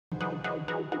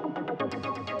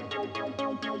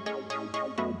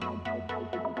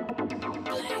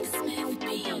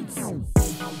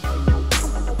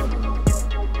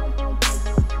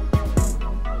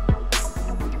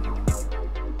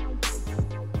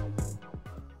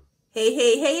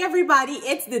Hey everybody,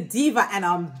 it's the Diva and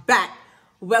I'm back.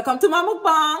 Welcome to my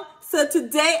mukbang. So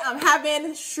today I'm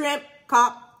having shrimp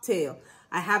cocktail.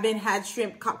 I haven't had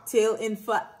shrimp cocktail in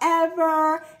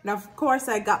forever. And of course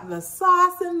I got the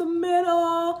sauce in the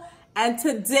middle. And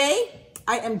today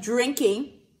I am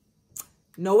drinking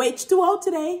no H2O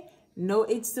today. No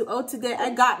H2O today.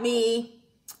 I got me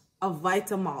a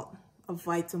Vitamalt. A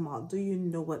Vitamalt. Do you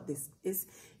know what this is?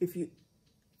 If you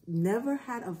never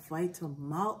had a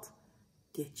Vitamalt,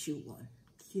 get you one.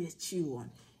 Get you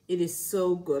one. It is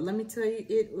so good. Let me tell you,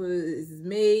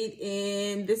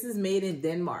 this is made in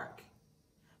Denmark.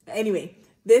 Anyway,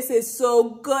 this is so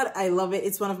good. I love it.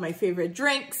 It's one of my favorite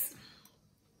drinks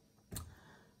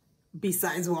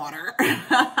besides water.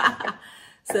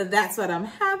 So that's what I'm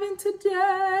having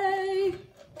today.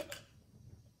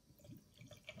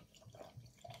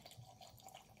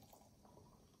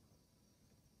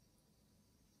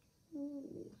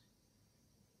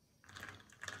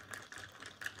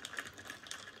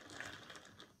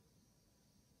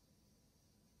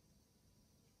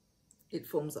 It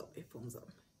foams up, it foams up.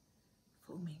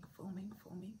 Foaming, foaming,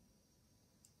 foaming.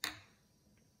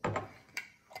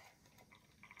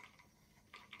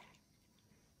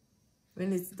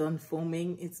 When it's done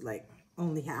foaming, it's like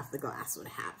only half the glass would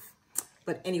have.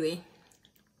 But anyway.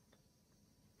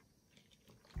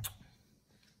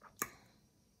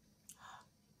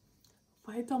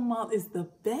 Vitamalt is the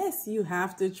best. You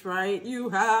have to try it. You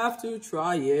have to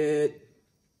try it.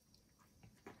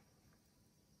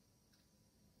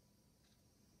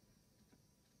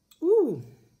 Ooh.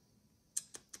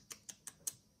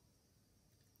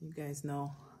 You guys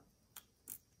know.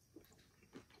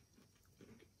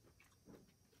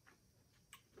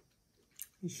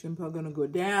 These shrimp are gonna go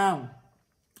down.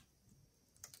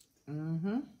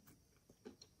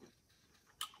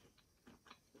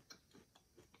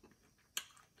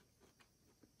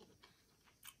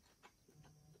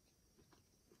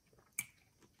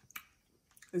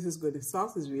 This is good. The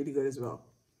sauce is really good as well.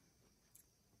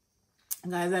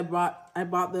 Guys, I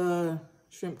bought the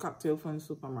shrimp cocktail from the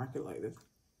supermarket like this.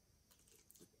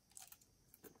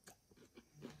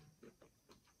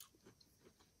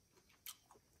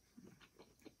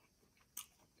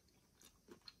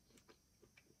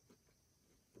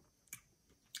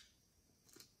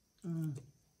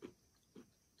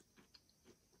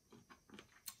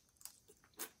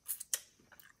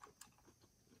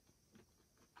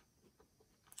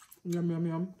 Yum, yum,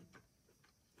 yum.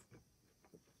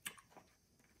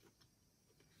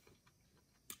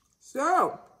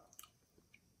 So,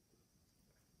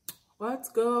 what's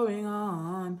going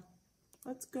on?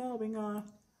 What's going on?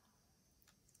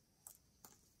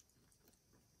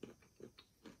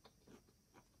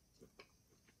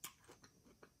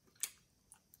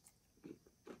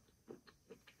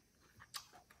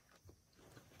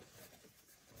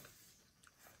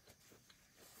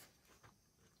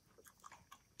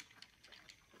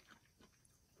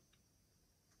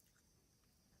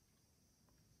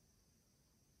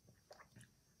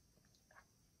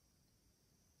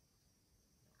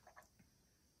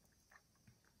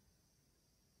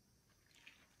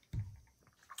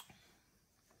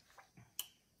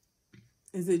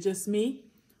 Is it just me?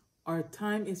 Our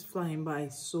time is flying by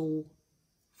so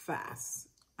fast.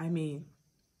 I mean,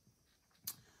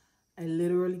 I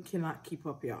literally cannot keep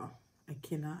up, y'all. I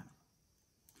cannot.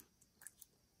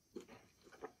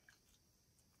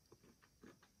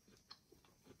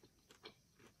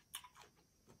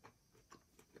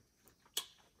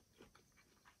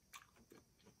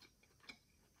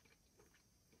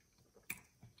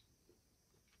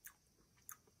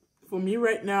 For me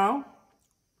right now,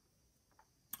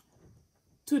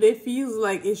 today feels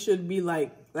like it should be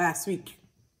like last week,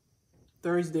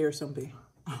 Thursday or something.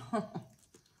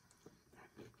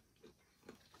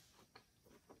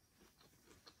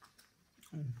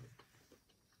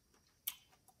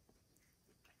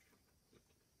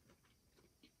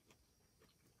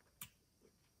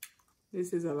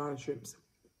 This is a lot of shrimps.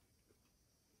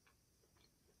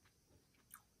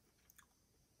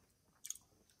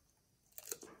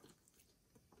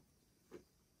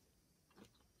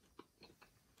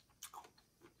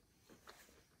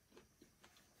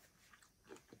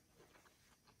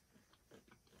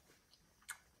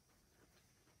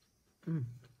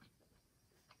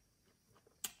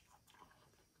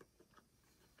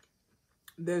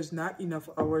 There's not enough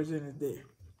hours in a day.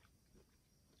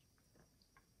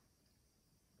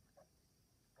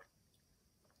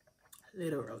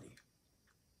 Literally.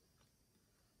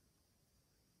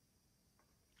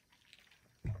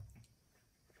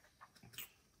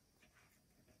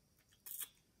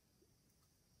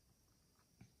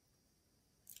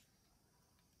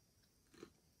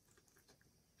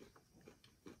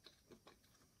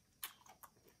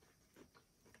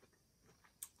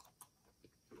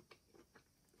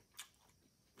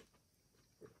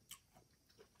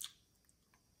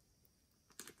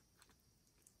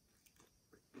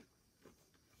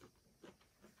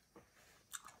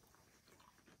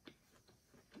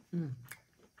 Mm.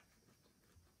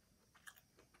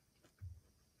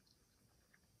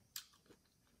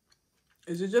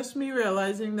 Is it just me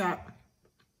realizing that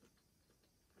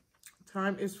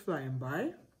time is flying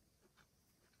by?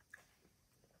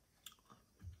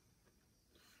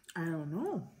 I don't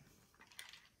know.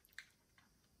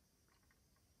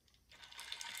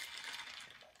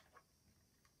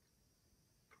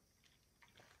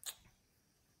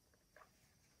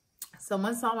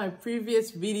 Someone saw my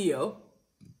previous video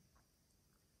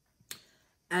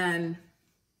and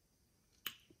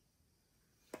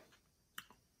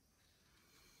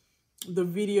the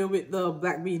video with the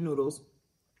black bean noodles,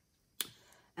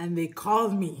 and they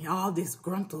called me all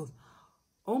disgruntled.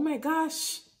 Oh my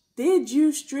gosh, did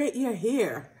you straight your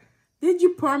hair? Did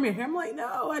you perm your hair? I'm like,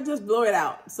 no, I just blow it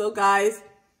out. So guys,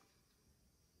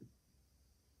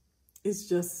 it's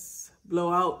just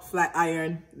blow out, flat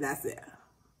iron, that's it.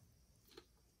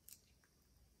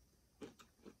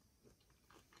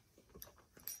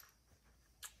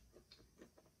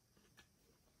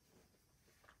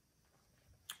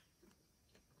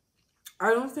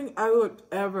 I don't think I would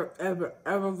ever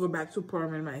go back to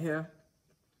perming my hair.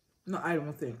 No, I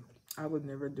don't think. I would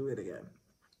never do it again.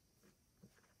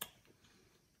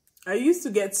 I used to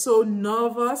get so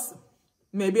nervous,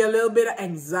 maybe a little bit of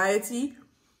anxiety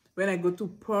when I go to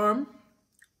perm.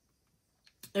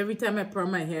 Every time I perm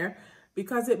my hair,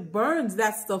 because it burns,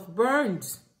 that stuff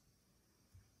burns.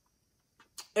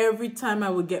 Every time I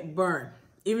would get burned.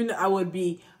 Even though I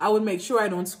would make sure I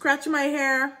don't scratch my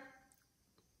hair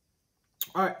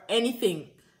or anything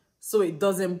so it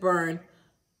doesn't burn.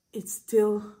 It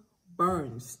still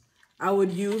burns. I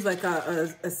would use like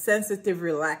a sensitive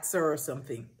relaxer or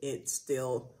something. It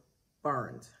still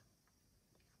burned.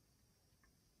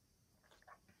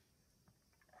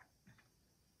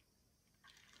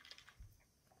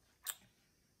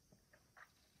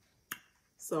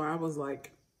 So I was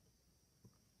like,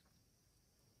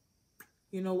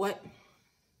 you know what?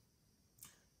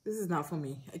 This is not for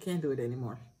me. I can't do it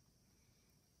anymore.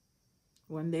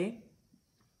 One day,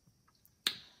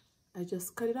 I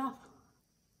just cut it off.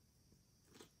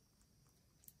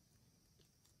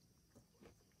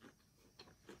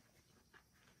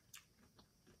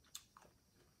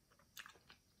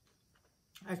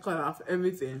 I cut off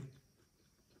everything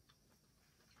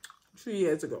 3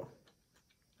 years ago.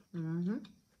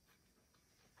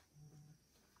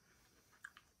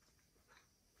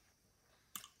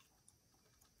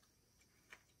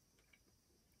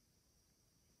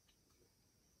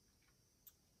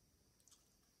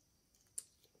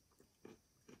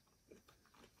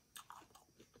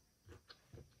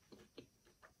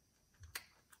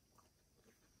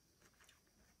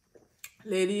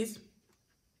 Ladies,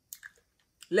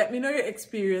 let me know your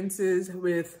experiences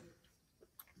with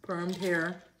permed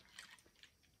hair.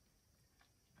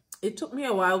 It took me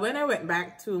a while. When I went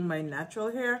back to my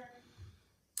natural hair,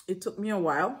 it took me a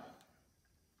while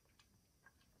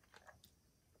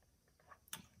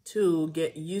to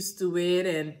get used to it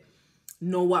and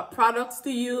know what products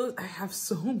to use. I have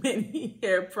so many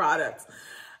hair products.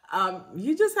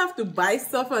 You just have to buy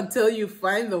stuff until you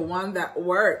find the one that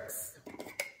works.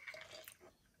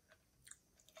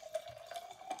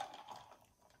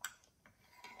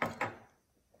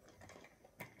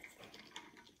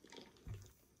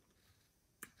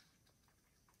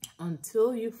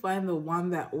 Until you find the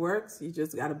one that works, you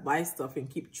just gotta buy stuff and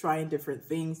keep trying different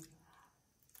things.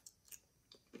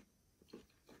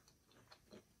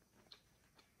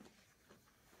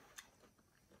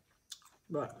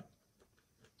 But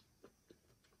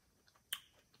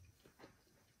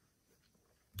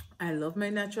I love my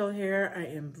natural hair. I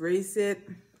embrace it.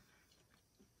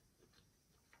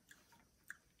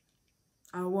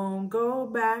 I won't go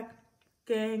back,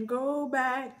 can't go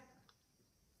back.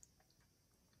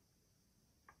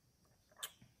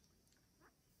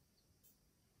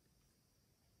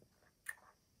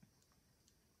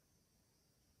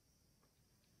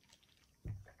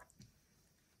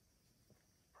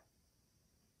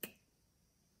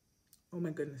 Oh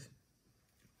my goodness.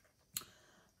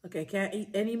 Okay, can't eat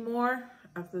any more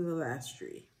after the last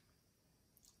 3.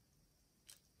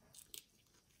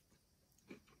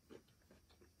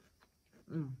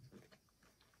 Yum,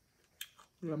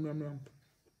 yum, yum.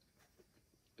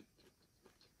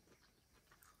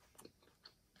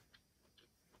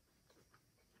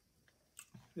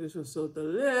 This was so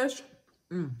delish.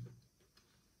 You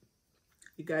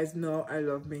guys know I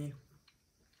love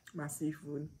my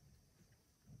seafood.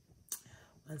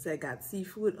 Once I got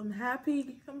seafood, I'm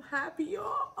happy. I'm happy,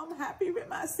 y'all. I'm happy with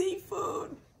my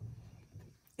seafood.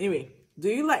 Anyway, do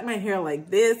you like my hair like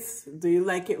this? Do you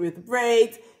like it with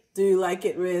braids? Do you like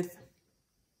it with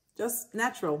Just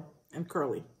natural and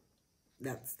curly.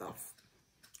 That stuff.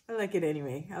 I like it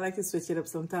anyway. I like to switch it up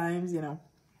sometimes, you know.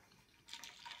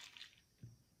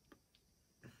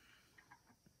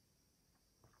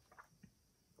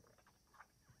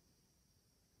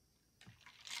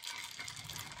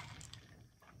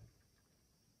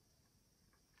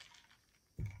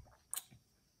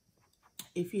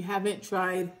 If you haven't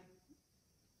tried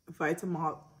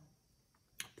Vitamalt,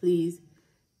 please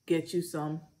get you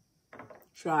some.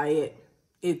 Try it.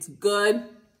 It's good.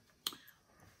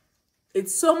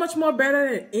 It's so much more better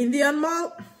than Indian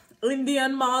malt.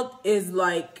 Indian malt is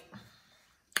like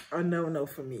a no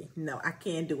for me. No, I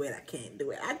can't do it. I can't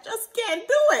do it. I just can't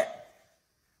do it.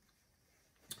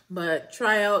 But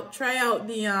try out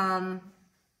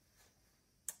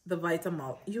the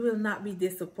Vitamalt. You will not be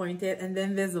disappointed. And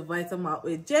then there's a Vitamalt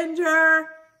with ginger.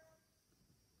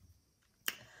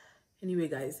 Anyway,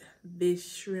 guys,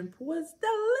 this shrimp was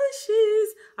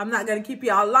delicious. I'm not going to keep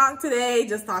y'all long today.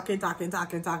 Just talking.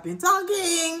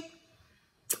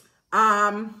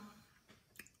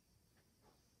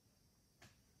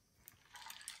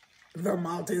 The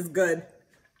malt is good.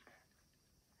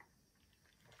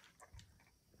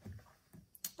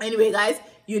 Anyway, guys,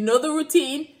 you know the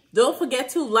routine. Don't forget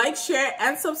to like, share,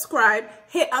 and subscribe.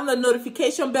 Hit on the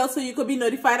notification bell so you can be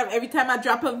notified of every time I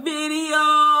drop a video.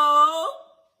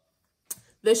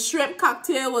 The shrimp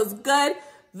cocktail was good.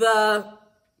 The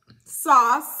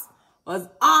sauce was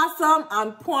awesome,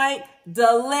 on point,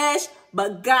 delish.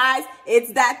 But guys,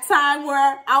 it's that time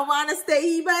where I want to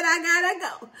stay, but I gotta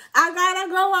go. I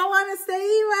want to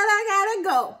stay, but I gotta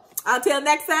go. Until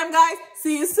next time, guys.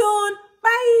 See you soon.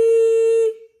 Bye.